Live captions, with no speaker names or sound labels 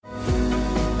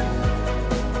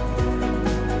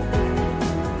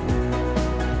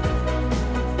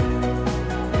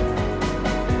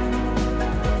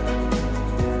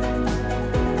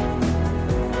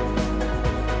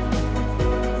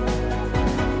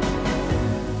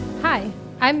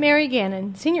I'm Mary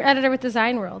Gannon, Senior Editor with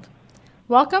Design World.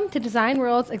 Welcome to Design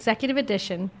World's Executive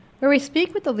Edition, where we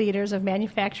speak with the leaders of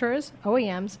manufacturers,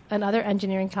 OEMs, and other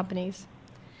engineering companies.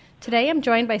 Today I'm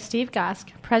joined by Steve Gosk,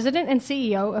 President and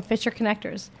CEO of Fisher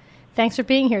Connectors. Thanks for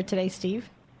being here today,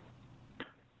 Steve.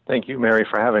 Thank you, Mary,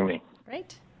 for having me.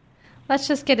 Great. Let's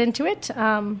just get into it.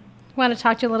 I want to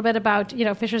talk to you a little bit about,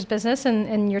 Fisher's business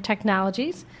and your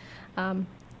technologies. I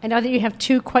know that you have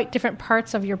two quite different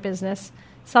parts of your business,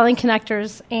 selling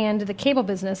connectors and the cable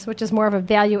business, which is more of a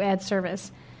value-add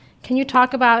service. Can you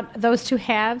talk about those two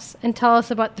halves and tell us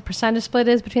about the percentage split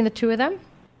is between the two of them?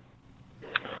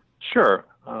 Sure.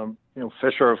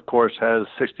 Fisher, of course, has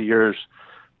 60 years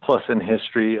plus in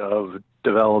history of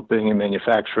developing and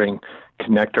manufacturing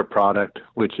connector product,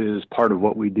 which is part of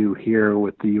what we do here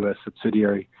with the U.S.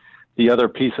 subsidiary. The other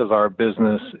piece of our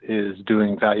business is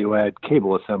doing value-add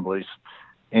cable assemblies.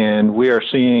 And we are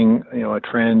seeing, a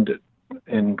trend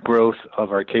in growth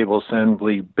of our cable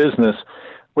assembly business,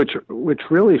 which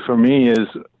really for me is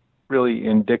really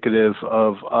indicative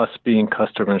of us being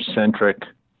customer-centric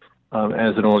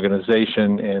as an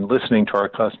organization and listening to our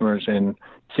customers and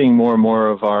seeing more and more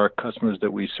of our customers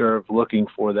that we serve looking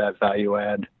for that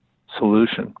value-add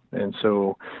solution. And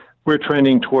so we're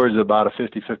trending towards about a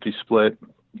 50-50 split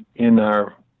in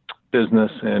our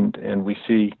business, and we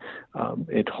see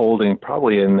it holding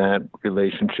probably in that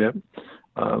relationship.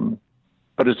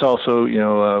 But it's also,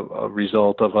 a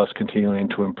result of us continuing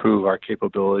to improve our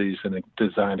capabilities and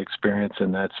design experience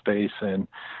in that space and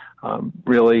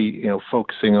really,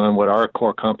 focusing on what our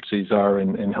core competencies are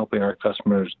and helping our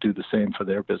customers do the same for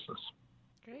their business.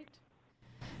 Great.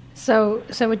 So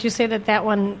would you say that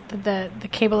one, the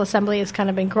cable assembly has kind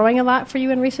of been growing a lot for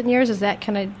you in recent years? Is that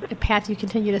kind of a path you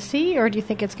continue to see, or do you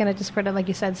think it's going to just sort of, like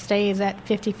you said, stay at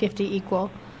 50-50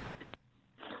 equal?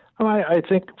 I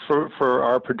think for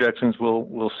our projections,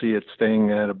 we'll see it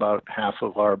staying at about half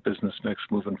of our business mix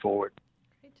moving forward.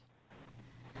 Great.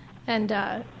 And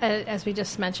as we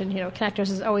just mentioned, connectors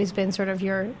has always been sort of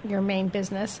your main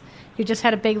business. You just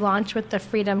had a big launch with the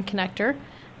Freedom connector.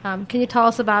 Can you tell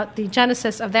us about the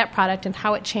genesis of that product and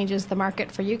how it changes the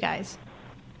market for you guys?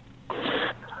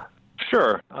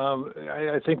 Sure.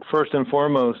 I think first and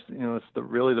foremost, it's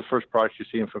really the first product you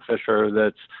see in for Fisher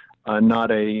that's not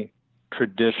a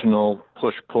traditional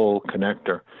push-pull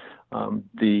connector.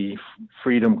 The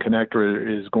Freedom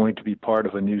connector is going to be part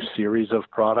of a new series of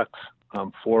products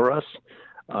for us,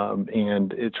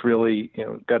 and it's really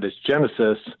got its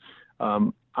genesis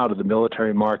out of the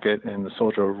military market and the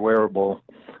soldier wearable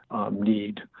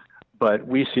need. But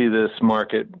we see this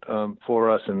market for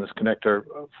us and this connector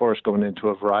for us going into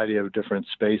a variety of different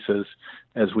spaces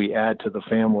as we add to the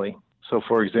family. So,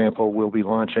 for example, we'll be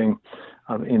launching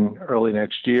in early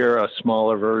next year a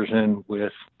smaller version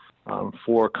with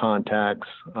 4 contacts.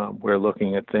 We're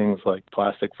looking at things like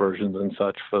plastic versions and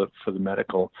such for the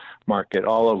medical market,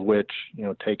 all of which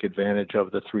take advantage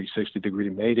of the 360-degree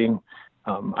mating,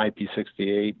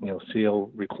 IP68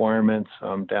 seal requirements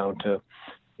down to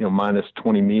minus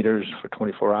 20 meters for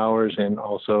 24 hours, and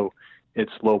also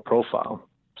it's low profile.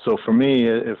 So for me,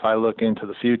 if I look into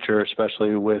the future,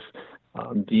 especially with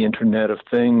the Internet of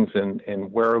Things and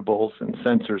wearables and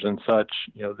sensors and such,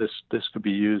 this could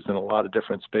be used in a lot of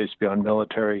different space beyond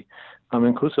military,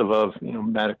 inclusive of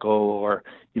medical or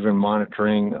even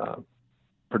monitoring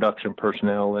production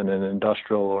personnel in an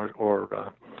industrial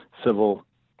or civil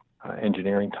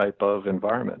engineering type of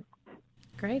environment.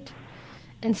 Great.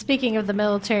 And speaking of the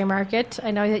military market,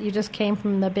 I know that you just came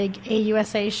from the big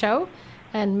AUSA show,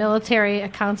 and military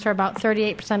accounts for about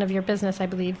 38% of your business, I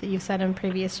believe, that you've said in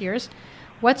previous years.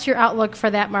 What's your outlook for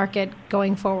that market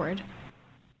going forward?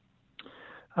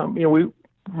 We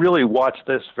really watch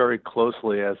this very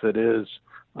closely as it is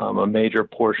a major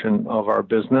portion of our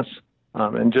business.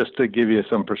 And just to give you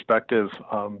some perspective,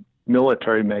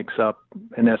 military makes up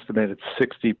an estimated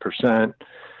 60%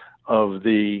 of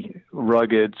the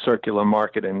rugged circular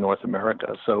market in North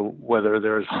America. So whether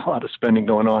there's a lot of spending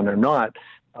going on or not,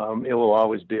 it will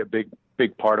always be a big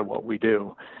part of what we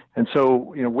do. And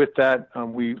so, with that,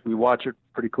 we watch it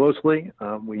pretty closely.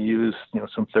 We use,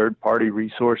 some third-party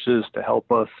resources to help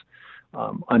us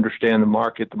understand the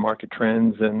market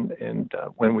trends, and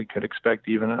when we could expect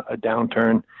even a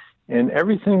downturn. And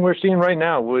everything we're seeing right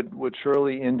now would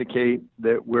surely indicate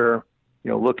that we're,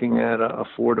 looking at a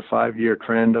 4 to 5 year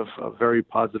trend of very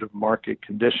positive market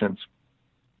conditions.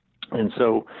 And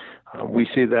so we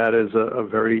see that as a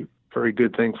very, very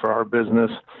good thing for our business.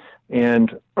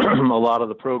 And a lot of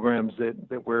the programs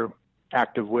that we're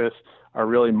active with are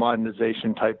really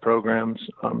modernization type programs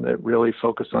that really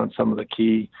focus on some of the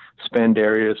key spend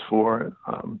areas for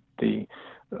the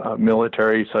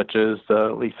military, such as the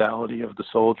lethality of the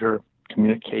soldier,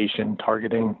 communication,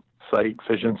 targeting, sight,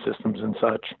 vision systems, and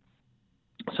such.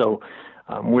 So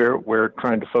we're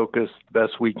trying to focus the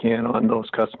best we can on those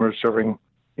customers serving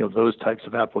those types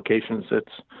of applications.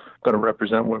 That's going to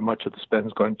represent where much of the spend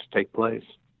is going to take place.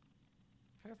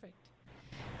 Perfect.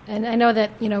 And I know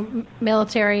that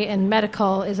military and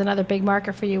medical is another big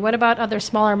market for you. What about other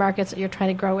smaller markets that you're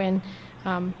trying to grow in?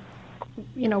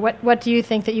 What do you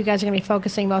think that you guys are going to be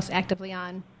focusing most actively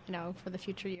on for the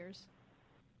future years?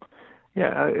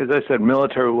 Yeah, as I said,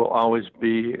 military will always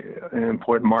be an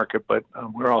important market, but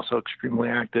we're also extremely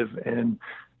active in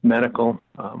medical.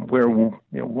 We're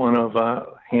one of a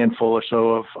handful or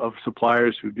so of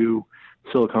suppliers who do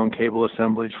silicone cable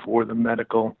assemblies for the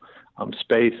medical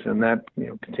space, and that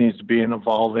continues to be an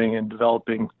evolving and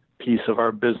developing piece of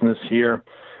our business here.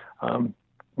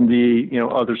 The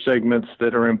other segments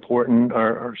that are important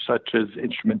are such as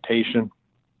instrumentation,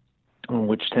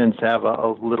 which tends to have a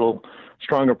little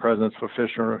stronger presence for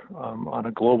Fisher on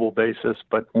a global basis,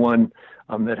 but one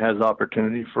that has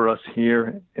opportunity for us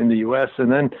here in the U.S.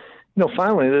 And then,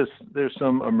 finally, there's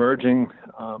some emerging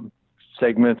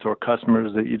segments or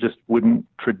customers that you just wouldn't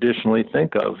traditionally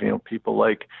think of. People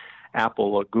like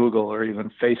Apple or Google or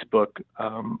even Facebook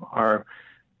are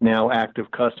now active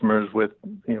customers with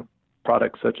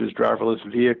products such as driverless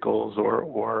vehicles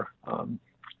or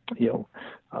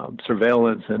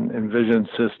surveillance and vision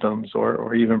systems,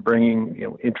 or even bringing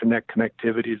internet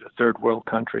connectivity to third world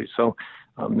countries. So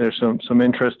there's some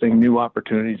interesting new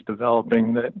opportunities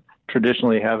developing that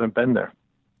traditionally haven't been there.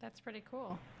 That's pretty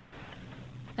cool.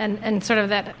 And sort of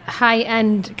that high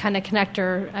end kind of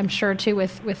connector, I'm sure too,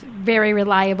 with very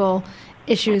reliable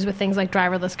issues with things like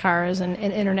driverless cars and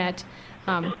internet.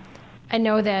 I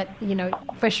know that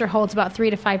Fisher holds about 3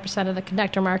 to 5% of the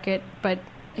connector market, but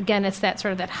again, it's that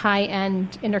sort of that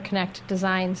high-end interconnect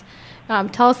designs.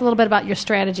 Tell us a little bit about your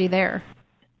strategy there.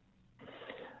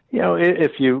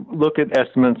 If you look at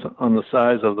estimates on the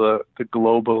size of the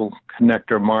global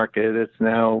connector market, it's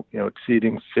now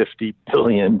exceeding $50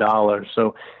 billion.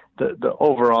 So the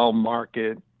overall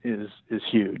market is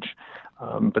huge,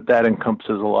 but that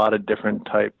encompasses a lot of different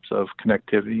types of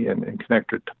connectivity and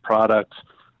connector to products.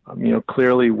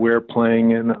 Clearly, we're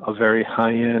playing in a very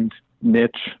high-end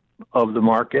niche of the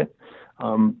market.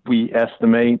 We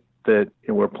estimate that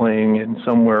we're playing in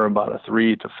somewhere about a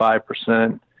 3 to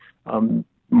 5%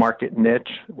 market niche,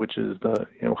 which is the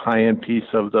high-end piece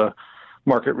of the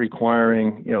market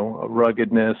requiring a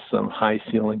ruggedness, some high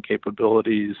sealing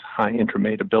capabilities, high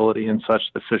intermatability, and such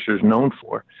that Fisher's known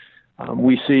for.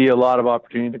 We see a lot of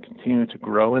opportunity to continue to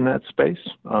grow in that space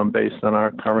based on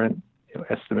our current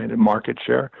estimated market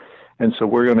share, and so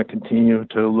we're going to continue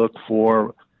to look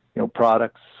for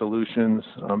products, solutions,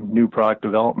 new product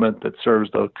development that serves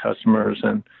those customers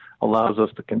and allows us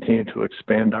to continue to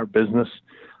expand our business.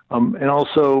 And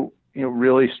also,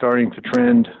 really starting to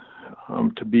trend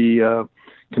to be a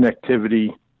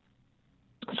connectivity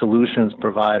solutions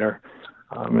provider.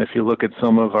 If you look at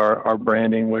some of our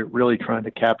branding, we're really trying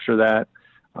to capture that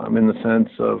in the sense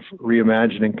of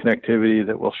reimagining connectivity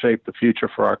that will shape the future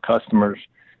for our customers,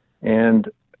 and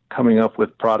coming up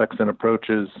with products and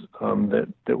approaches that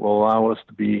will allow us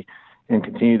to be and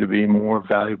continue to be more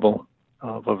valuable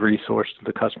of a resource to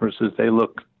the customers as they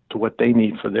look to what they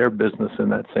need for their business in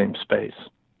that same space.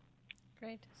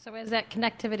 Great. So as that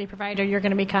connectivity provider, you're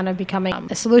going to be kind of becoming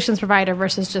a solutions provider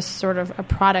versus just sort of a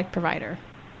product provider.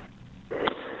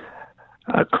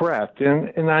 Correct.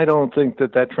 And I don't think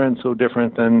that trend's so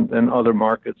different than other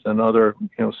markets and other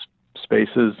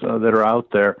spaces that are out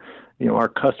there. Our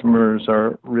customers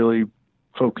are really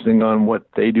focusing on what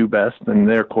they do best and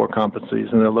their core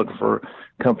competencies, and they're looking for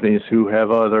companies who have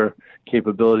other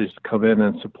capabilities to come in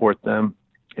and support them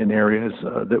in areas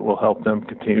that will help them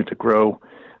continue to grow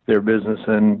their business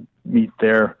and meet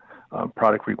their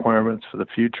product requirements for the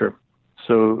future.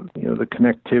 So, the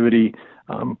connectivity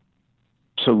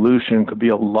solution could be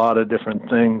a lot of different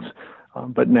things,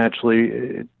 but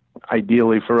naturally,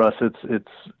 ideally for us, it's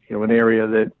an area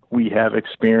that we have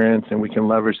experience, and we can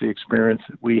leverage the experience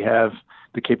that we have,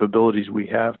 the capabilities we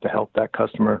have to help that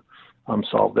customer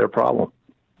solve their problem.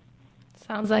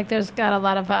 Sounds like there's got a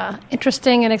lot of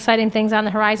interesting and exciting things on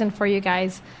the horizon for you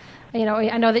guys.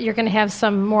 I know that you're going to have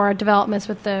some more developments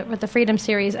with the Freedom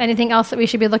Series. Anything else that we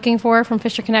should be looking for from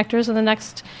Fisher Connectors in the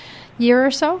next year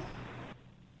or so?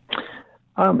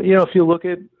 If you look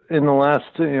at in the last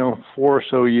 4 or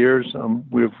so years,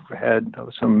 we've had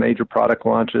some major product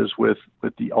launches with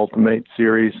the Ultimate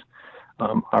Series,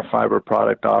 our fiber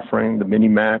product offering, the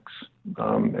Minimax,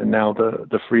 and now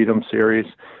the Freedom Series.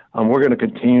 We're going to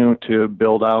continue to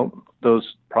build out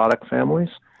those product families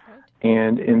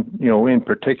And in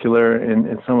particular,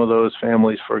 in some of those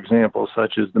families, for example,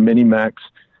 such as the Minimax,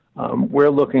 we're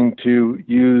looking to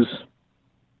use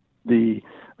the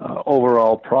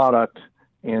overall product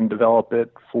and develop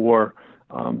it for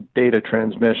data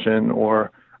transmission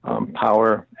or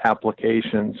power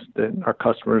applications that our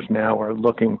customers now are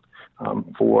looking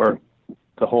for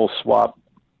the whole swap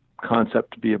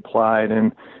concept to be applied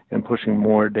and pushing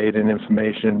more data and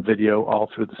information, video, all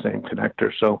through the same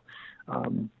connector. So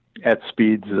at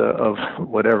speeds of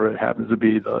whatever it happens to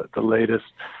be the latest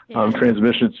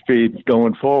transmission speed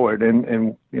going forward.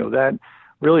 And that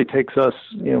really takes us,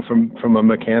 from a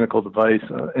mechanical device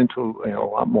into, a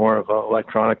lot more of an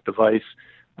electronic device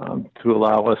to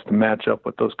allow us to match up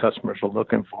what those customers are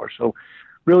looking for. So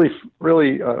really,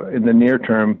 in the near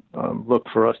term, look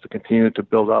for us to continue to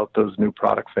build out those new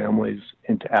product families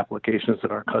into applications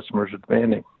that our customers are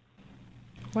demanding.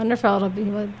 Wonderful.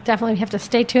 We'll definitely have to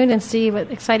stay tuned and see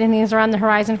what exciting things are on the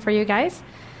horizon for you guys.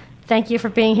 Thank you for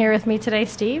being here with me today,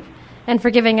 Steve, and for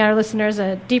giving our listeners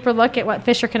a deeper look at what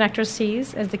Fisher Connectors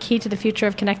sees as the key to the future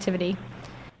of connectivity.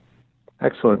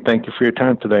 Excellent. Thank you for your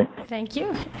time today. Thank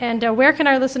you. And where can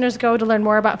our listeners go to learn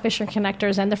more about Fisher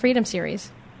Connectors and the Freedom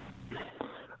Series?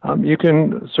 You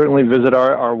can certainly visit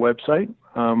our website,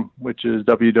 which is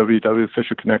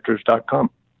www.fisherconnectors.com.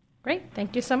 Great.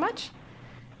 Thank you so much.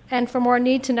 And for more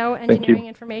need-to-know engineering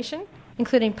information,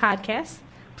 including podcasts,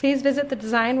 please visit the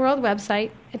Design World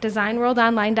website at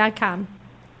designworldonline.com.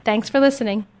 Thanks for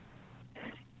listening.